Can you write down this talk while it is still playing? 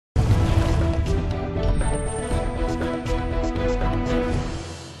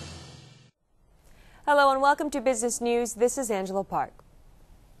Hello and welcome to Business News. This is Angela Park.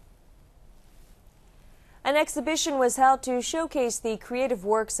 An exhibition was held to showcase the creative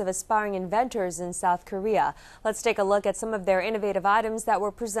works of aspiring inventors in South Korea. Let's take a look at some of their innovative items that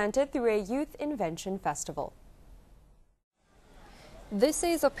were presented through a youth invention festival. This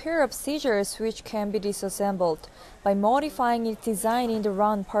is a pair of scissors which can be disassembled. By modifying its design in the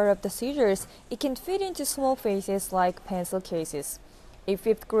round part of the scissors, it can fit into small faces like pencil cases. A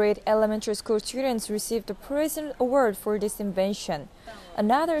 5th grade elementary school student received the President Award for this invention.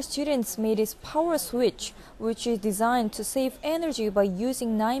 Another student made his power switch, which is designed to save energy by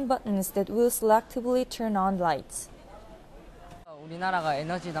using 9 buttons that will selectively turn on lights.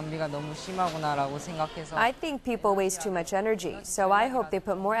 I think people waste too much energy, so I hope they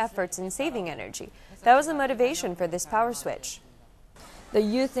put more efforts in saving energy. That was the motivation for this power switch. The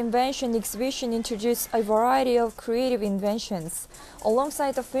Youth Invention exhibition introduced a variety of creative inventions.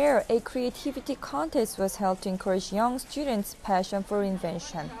 Alongside the fair, a creativity contest was held to encourage young students' passion for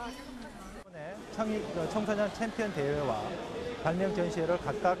invention.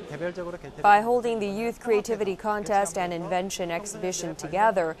 By holding the Youth Creativity Contest and Invention exhibition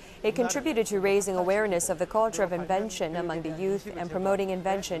together, it contributed to raising awareness of the culture of invention among the youth and promoting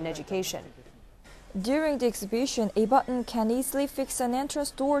invention education. During the exhibition, a button can easily fix an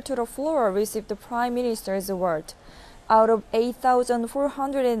entrance door to the floor received the Prime Minister's award. Out of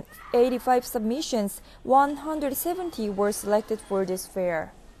 8,485 submissions, 170 were selected for this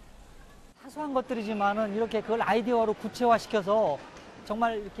fair.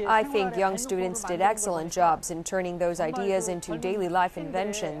 I think young students did excellent jobs in turning those ideas into daily life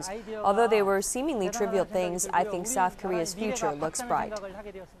inventions. Although they were seemingly trivial things, I think South Korea's future looks bright.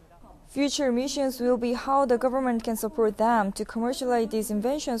 Future missions will be how the government can support them to commercialize these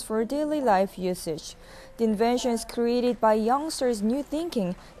inventions for daily life usage. The inventions created by youngsters' new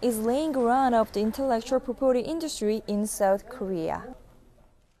thinking is laying ground of the intellectual property industry in South Korea.